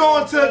 So we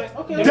going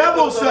to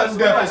double sudden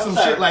death or some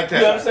shit like You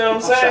that. understand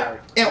what I'm saying?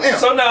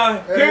 So now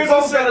here's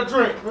a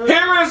drink.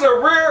 here is a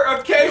rare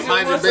occasion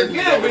Mind your once business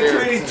again over there.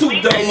 between these two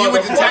dumb Hey, you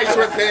with the tight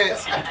motherfuckers.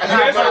 sweatpants.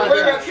 Here's a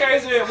rare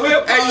occasion. We Hey, you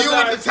with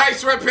the apologize. tight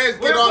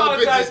sweatpants. We Get on the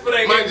apologize business. for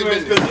their Mind your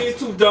ignorance business. because these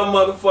two dumb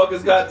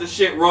motherfuckers got the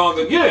shit wrong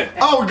again.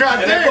 Oh, And they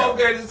goddamn. both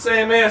gave the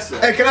same answer.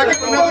 Hey, can I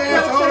get another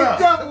answer? Hold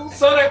up.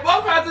 So they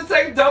both had to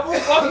take double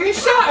fucking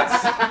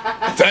shots.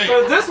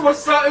 Because this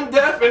was sudden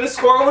death and the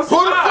score was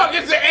Who the five.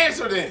 fuck is the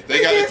answer then?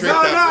 They got it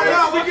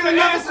No, we get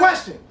another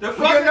question. The We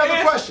get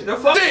another question. The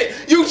fuck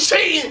You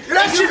cheating.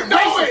 That shit You know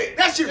racist. it.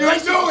 That shit You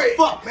racist know as it.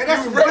 fuck, man.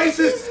 That's some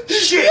racist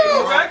shit.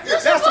 You man.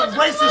 racist. That's some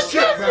racist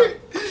shit, man.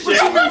 What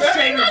you mean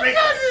Shady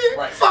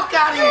Records? Fuck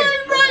out of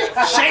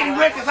here. Shady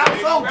Records, I'm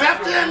so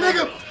Def Jam,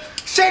 nigga.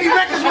 Shady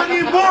Records wasn't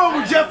even born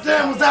when Def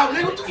Jam was out,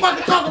 nigga. What the fuck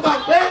you talking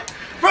about, man?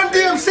 Run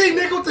DMC,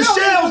 nigga, with the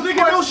shells,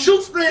 nigga, no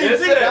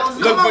shoestrings, nigga.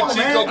 Look Come for on, Chico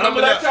man. I'm gonna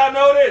coming let up. y'all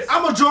know this.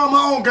 I'm gonna draw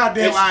my own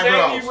goddamn It's Shady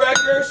eyebrows.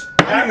 Records,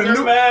 I need a new-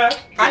 Aftermath.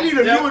 I need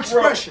a Death new Row.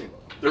 expression.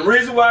 The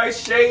reason why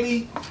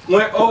Shady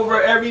went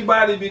over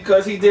everybody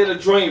because he did a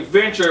joint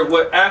venture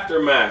with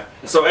Aftermath.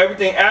 So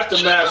everything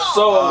Aftermath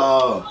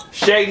sold,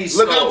 Shady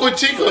sold. Look out for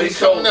Chico, So he he's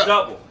sold coming up.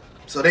 double.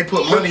 So they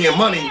put money and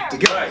money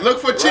together. Right. Look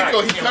for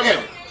Chico, Right. he coming.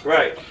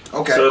 Right.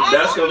 Okay. So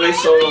that's what they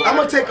sold. I'm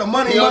gonna take a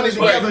money Yo, money this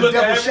way, together look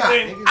at double shot.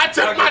 everything. Nigga. I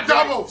took my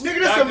doubles. Nigga,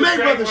 this a Dr. Dre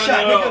Mayweather run shot,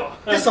 it nigga. all.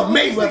 This a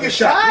Mayweather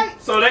shot.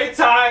 So they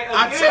tied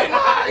I again. took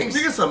mine. Nigga,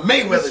 this a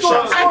Mayweather Score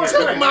shot. is I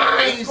took correct.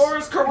 mine. Score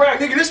is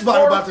correct. Nigga, this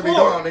bottle about to be 4-4.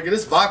 gone, nigga.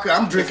 This vodka,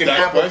 I'm drinking It's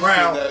that Apple question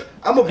Brown. that-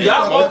 I'm gonna be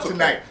Y'all fucked up both-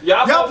 tonight. y'all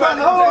Y'all both probably about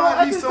to- gonna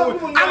find me I somewhere.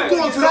 think I'm something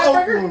going to the like oak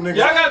that. room, nigga.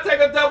 Y'all gotta take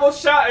a double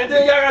shot and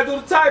then y'all gotta do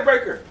the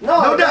tiebreaker.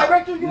 No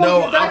doubt.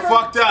 No, I'm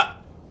fucked up.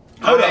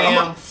 Hold up, I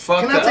am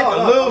fucked Can I take up.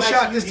 a little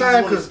shot this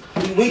time? Cause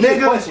we get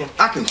a nigga, question.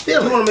 I can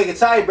feel You it. want to make a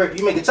tiebreaker?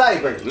 You make a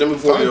tiebreaker. Let me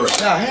pour yours.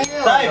 Nah, hell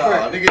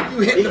Tiebreaker. no, nigga. You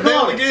hit the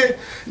bell again,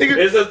 nigga.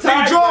 It's a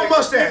nigga, draw a tiebreaker.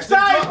 mustache.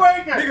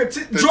 Tiebreaker.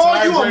 Nigga,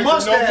 draw you a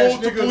mustache, No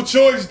multiple nigga.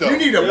 choice though. You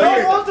need a No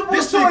beard. multiple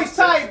This choice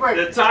The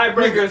tiebreaker. tiebreaker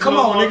nigga, is come no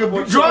on, multiple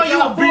nigga. Draw choice. you a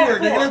Y'all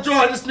beard, 4-4. nigga. Let's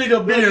draw this nigga a Yo,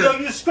 beard.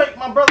 you scraped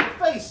my brother's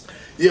face.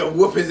 Yeah,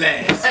 whoop his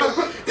ass.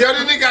 Yo,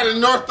 this nigga got a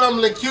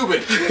Northumberland Cuban.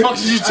 Fuck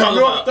is you talking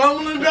about?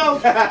 Northumberland though?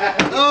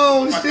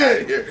 Oh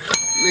shit.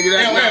 Nigga,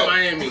 that's not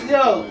Miami.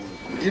 Yo.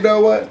 You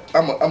know what?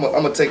 I'm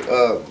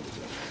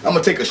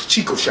gonna take a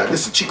Chico shot.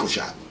 This is a Chico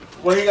shot.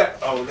 What he got?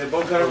 Oh, they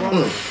both got it wrong?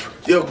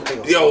 Yo,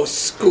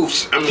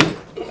 Scoosh.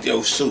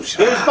 Swoosh.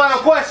 Here's the final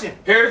question.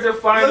 Here's the Yo,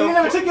 final. you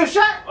never took your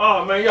shot?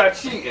 Oh man, y'all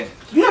cheating.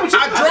 You never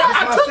took I your dropped-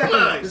 shot? I took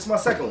mine. This is my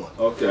second one.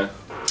 Okay.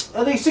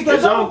 I think you took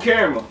It's your on shot.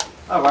 camera.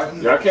 All right.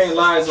 Y'all can't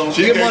lie, it's on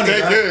She Get can't money,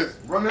 take man. his.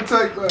 Run the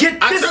tape back. Get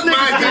I this took mine,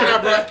 nigga. didn't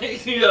I,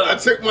 bro? Yeah. I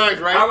took mine,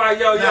 right? All right,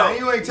 yo. Nah,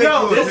 you ain't take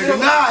Yo, yours, this nigga. is-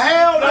 Nah,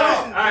 hell no.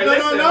 Alright, No,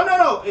 listen.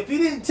 no. If he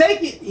didn't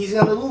take it, he's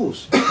gonna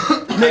lose.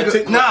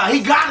 Nigga, nah,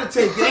 he gotta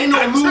take it. Ain't no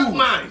I lose. took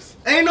mine.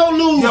 Ain't no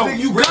lose, Yo, nigga.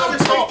 You real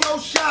gotta talk. take your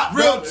shot,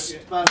 Real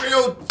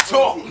bro.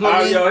 talk. All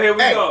right, yo, here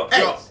we Hey, go.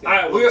 hey. All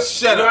right, we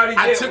Shut up. already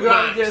I did. took We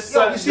already mine. did Yo,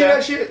 sudden you see that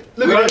death. shit?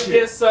 We Look at already that did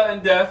shit. sudden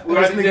death. We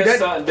This already nigga, did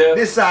sudden death.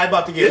 this side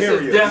about to get This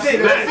hairier. is death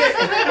match.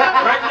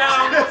 Right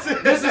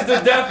now, this is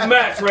the death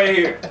match right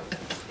here.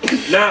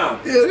 Now,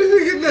 Yeah, this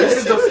nigga this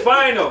is nuts. the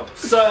final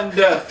sudden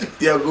death.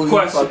 Yo, Goo, you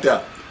Question. fucked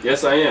up.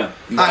 Yes, I am.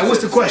 All right,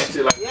 what's the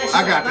question? Yes,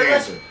 I got the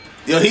yes. answer.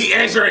 Yo, he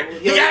answering.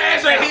 He got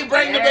answering. He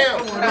bring the bell.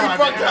 He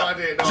fucked up.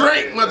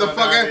 Drink,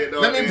 motherfucker.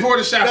 Let me pour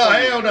the shot No, for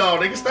you. hell no,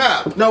 nigga,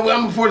 stop. No,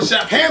 I'm gonna pour the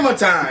shot for you. Hammer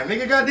time,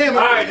 nigga, goddamn it.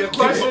 All right, the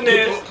question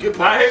is.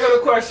 All right, here go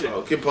the question.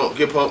 Oh, get pumped,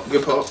 get pumped,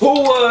 get pumped. Who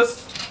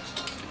was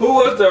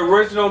the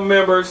original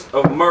members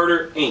of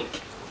Murder Inc?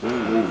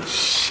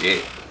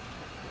 Shit.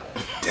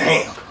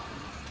 Damn.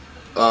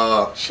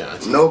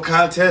 Shanti. No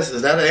contest,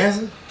 is that an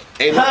answer?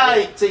 Ain't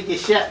Hi, take your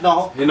shot.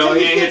 No. You know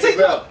he ain't hit the Take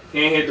bell. He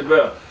ain't hit the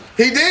bell.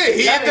 He did.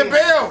 He hit the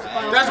bell.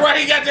 That's why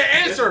he got the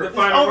This is the answer.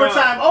 final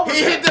round. Overtime.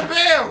 He hit the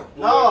bell.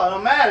 No, it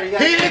don't matter. You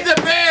gotta He hit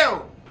the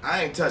bell.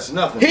 I ain't touched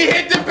nothing. He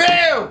hit the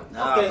bell.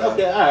 Okay, all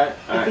right.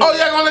 Oh,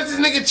 y'all gonna let this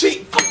nigga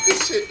cheat? Fuck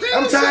this shit. Man.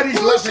 I'm This tired of is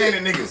these bullshit.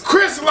 left-handed niggas.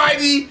 Chris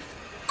Lighty,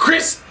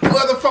 Chris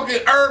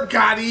motherfucking Herb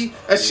Gotti,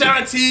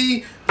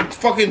 Ashanti,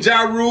 fucking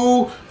Ja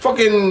Rule,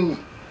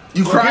 fucking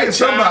You Fried forget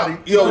somebody.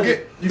 Child. Yo,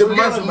 You the forget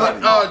mother,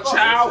 somebody.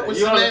 Child, what's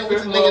You his name?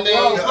 What's the nigga The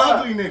name?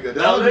 ugly nigga.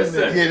 The Now ugly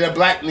listen. nigga. Yeah, that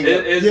black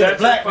nigga. Is Yeah, that the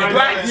black your nigga. final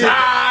Black answer?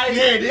 tie. Yeah,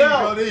 there you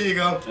go. There you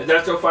go. Is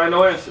that your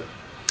final answer?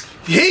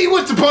 He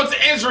was supposed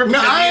to answer it. No,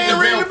 because he I hit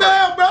ain't ringing the first.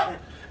 bell, bro.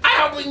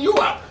 I'm helping you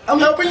out. I'm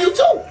helping you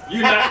too.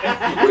 You not.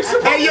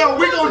 Hey, yo,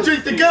 we gonna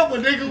drink together,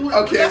 nigga.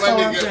 Okay, That's my all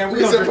I'm nigga. saying. We We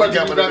gonna drink supposed to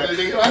together. be today. brothers,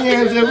 nigga. You know what I'm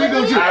saying? We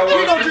gonna drink. I will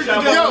We gonna drink drink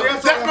together. Yo, all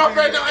that's I'm my saying.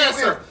 favorite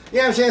answer. You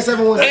know what I'm saying?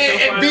 7-1. And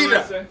final Vita.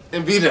 answer?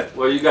 And Vita.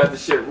 Well, you got the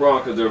shit wrong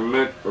because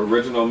the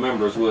original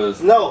members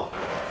was. No.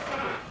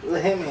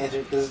 Let him answer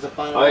because it's the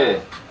final. Oh yeah,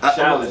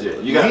 challenge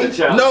it. You got the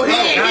challenge. No,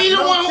 he the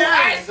one who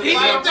asked. He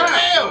hit the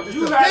bell.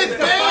 You had His the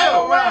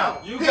bell.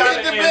 round. You He got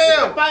hit to the answer.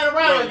 bell. Final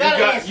round.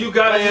 You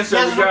got to answer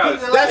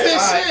regardless. That's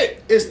his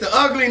shit. It's the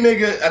ugly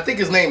nigga. I think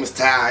his name is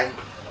Ty.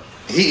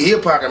 He'll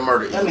probably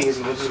murder That you.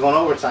 nigga's just going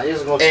overtime.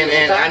 He's going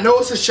And I know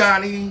it's a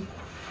shiny.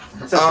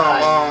 It's a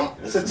tie.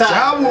 It's a tie.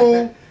 Ja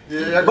Rule.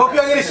 Both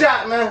y'all get a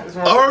shot, man.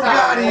 Herb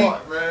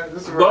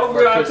Gotti. Both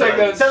of y'all take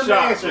a Tell me the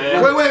shot, answer.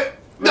 man. Wait.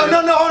 No,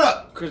 hold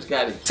up. Chris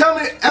Gotti. Tell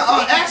me,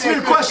 ask me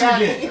the question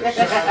again.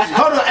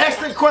 Hold on, ask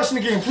the question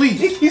again, please.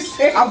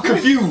 I'm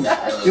confused.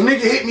 The nigga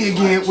hit me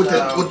again with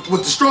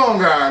the strong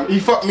arm. He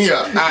fucked me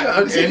up. And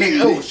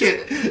nigga, oh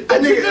shit.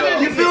 That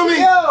nigga, you feel me?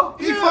 Yo,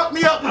 He fucked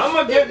me up. I'm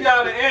gonna give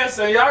y'all the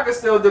answer. Y'all can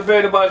still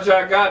debate about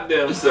y'all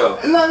goddamn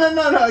self.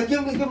 No.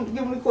 Give me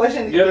the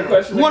question. Get the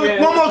question One again.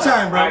 more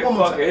time, bro. Alright, One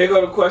more fuck time. it. Here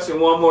go the question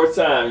one more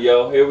time,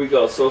 yo. Here we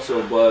go.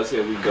 Social buzz.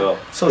 Here we go.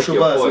 Social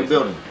Pick your buzz in the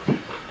poison. building.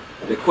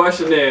 The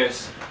question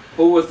is,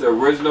 who was the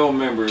original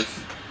members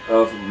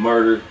of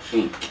Murder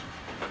Inc?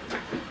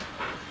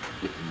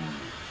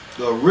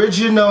 The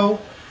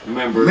original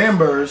Members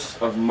members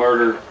of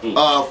Murder Inc.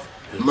 of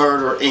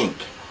Murder Inc.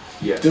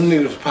 Yes. Them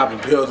niggas was popping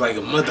pills like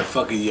a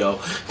motherfucker, yo.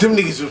 Them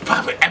niggas was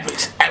popping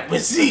epic,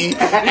 everything.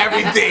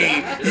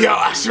 Yo,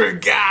 I swear to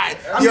God.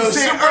 Yo,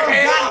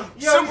 Superhead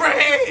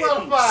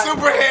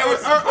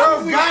was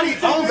Earl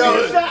Gotti on the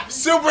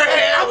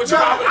Superhead was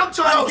popping. I'm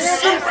trying to get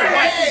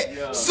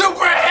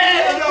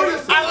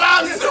Superhead. I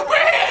love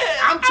Superhead.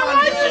 I'm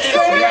trying to get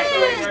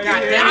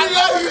I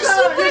love you,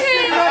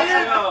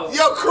 Superhead.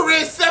 Yo,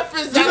 Corinne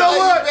Cephas, I love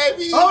you,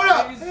 baby. Hold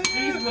up.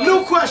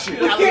 New question.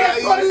 New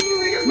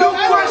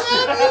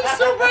question.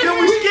 Can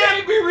we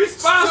skip? Be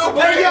responsible.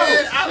 Hey, yo,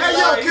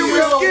 can we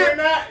skip?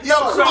 Yo,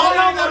 all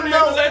I want to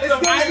know is I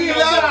love you, baby.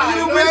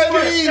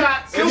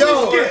 Yo,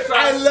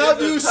 I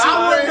love you,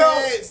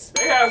 Superheads.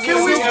 Can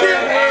we skip?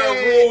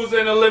 Rules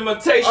and the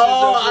limitations.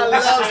 Oh, I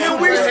love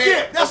Can we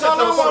skip? That's all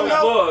I want to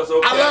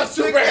know. I love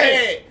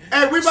Superhead.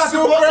 Hey, we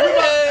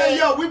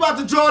about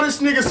to draw this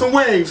nigga some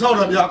waves. Hold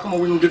up, y'all. Come on,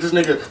 we gonna get this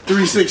nigga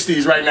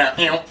 360s right now.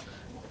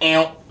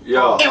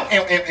 Yo,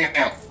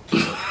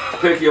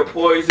 pick your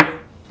poison.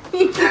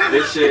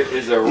 This shit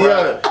is a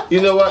wrap. Yeah, you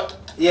know what?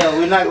 Yeah,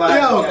 we're not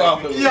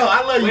gonna. Yo,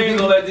 I love you. We ain't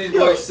gonna let these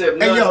boys sip.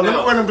 Hey, yo, let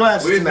me wear them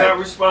glasses We're tonight. not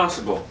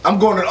responsible. I'm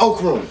going to the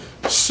Oak Room.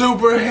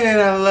 Superhead,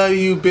 I love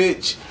you,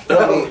 bitch.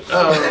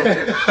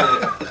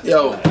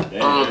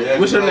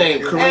 What's your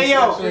name? Hey,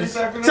 yo,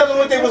 tell them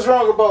what they was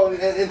wrong about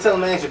and tell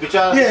them the answer. But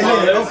y'all,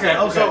 Okay.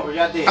 I'm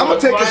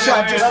gonna take a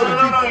shot just for the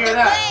people. No, you're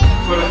not.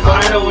 For the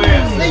final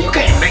answer. You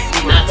can't make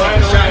me not take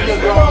a shot.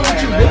 What's wrong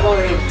with you, bitch?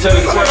 Tell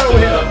the Come on over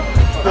here.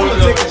 I'm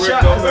gonna take a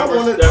shot because I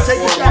wanna take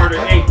a shot.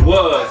 Murder Inc.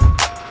 was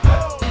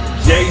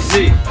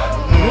Jay-Z,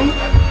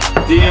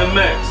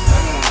 DMX,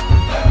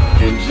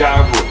 and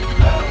Ja Rule.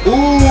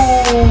 Ooh.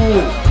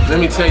 Let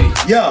me tell you.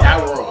 Yo.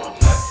 Y'all wrong.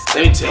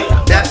 Let me tell you.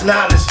 That's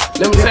knowledge.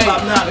 Let me tell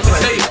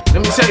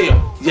you.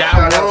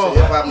 Y'all wrong.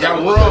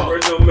 Y'all wrong.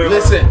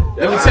 Listen,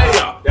 let me tell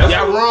y'all.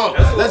 Y'all wrong.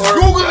 Let's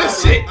Google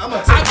this shit. I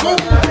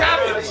Google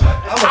challenge.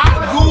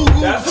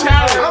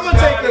 I'm gonna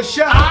take a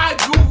shot. I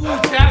Google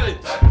challenge.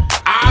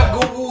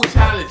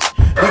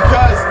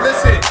 Because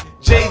listen,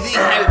 Jay-Z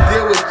had to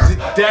deal with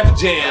Def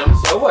Jam.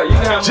 So what? You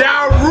can have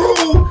Ja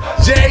Rule,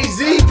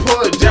 Jay-Z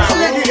put Ja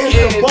Rule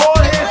in.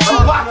 Bald-head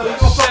Chewbacca.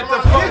 Shut the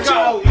fuck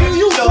up.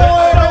 You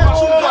bald-head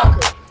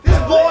Chewbacca. This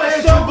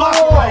bald-head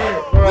Chewbacca right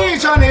here. We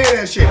ain't trying to hear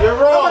that shit. You're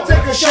wrong. I'm gonna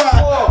take a shot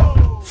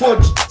for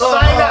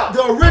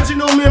the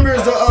original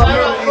members of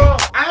Melody.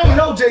 I ain't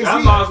know Jay-Z. I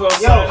might as well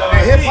sign out.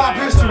 And hip-hop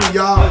history,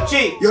 y'all.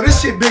 Yo,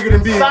 this shit bigger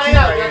than BET. Sign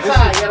out. You're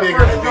tied. You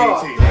got a first draw.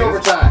 3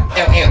 overtime. You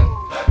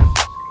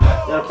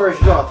got a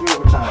first draw. 3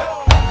 overtime.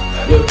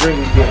 Yo, drink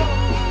again.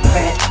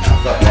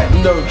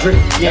 No, drink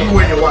again. You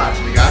win your watch,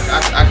 nigga.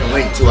 I can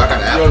link too. I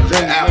got an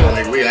Apple,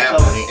 nigga. We an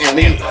Apple,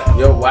 nigga.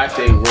 Yo, watch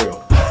ain't real.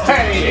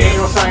 Hey, you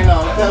don't sign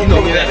out. You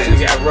know that shit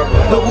got rubber.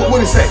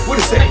 What it say? What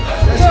it say?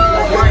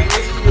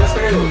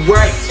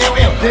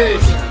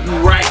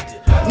 Right.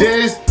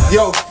 Dennis,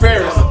 yo,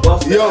 Ferris.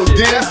 Yo,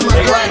 Dennis was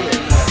right.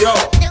 Yo,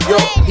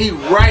 he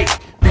right.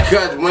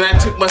 Because when I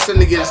took my son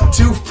to get his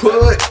tooth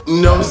pulled,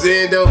 you know what I'm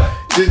saying though,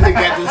 this nigga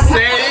got the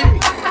same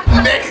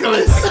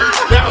necklace.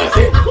 That was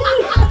it.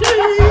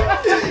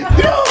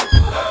 Yo,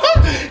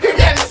 he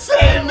got the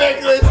same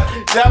necklace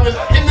that was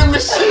in the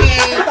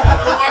machine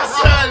for my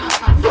son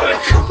for the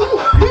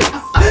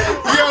coolest.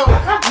 Yo,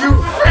 you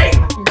fake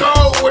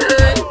gold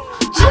wearing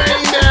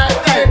chain ass.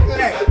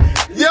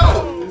 Yo,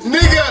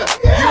 nigga,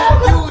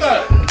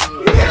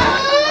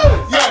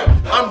 yo,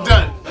 I'm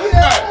done.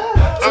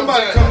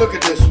 Somebody come look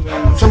at this.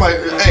 Somebody,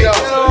 hey,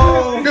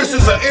 this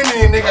is an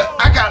Indian nigga.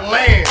 I got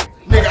land.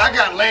 Nigga, I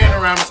got land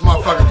around this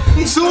motherfucker.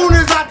 Soon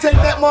as I take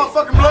that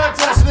motherfucking blood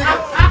test, nigga,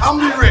 I'm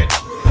be rich.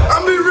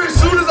 I'm be rich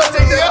soon as I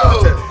take that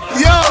blood test.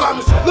 Yo,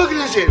 look at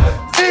this shit.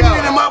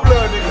 Indian in my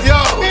blood, nigga. Yo,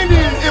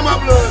 Indian in my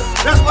blood.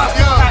 That's why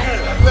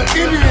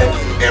Indian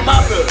in my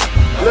blood.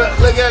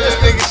 Look at this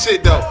nigga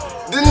shit though.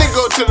 This nigga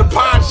go to the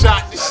pawn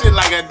shop, this shit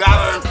like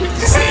 $1.50.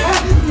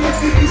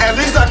 At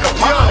least I can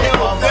pop it.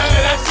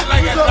 That shit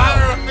like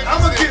 $1.50.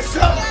 I'ma get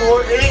something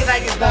for it. It ain't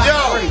like it's done. Yo,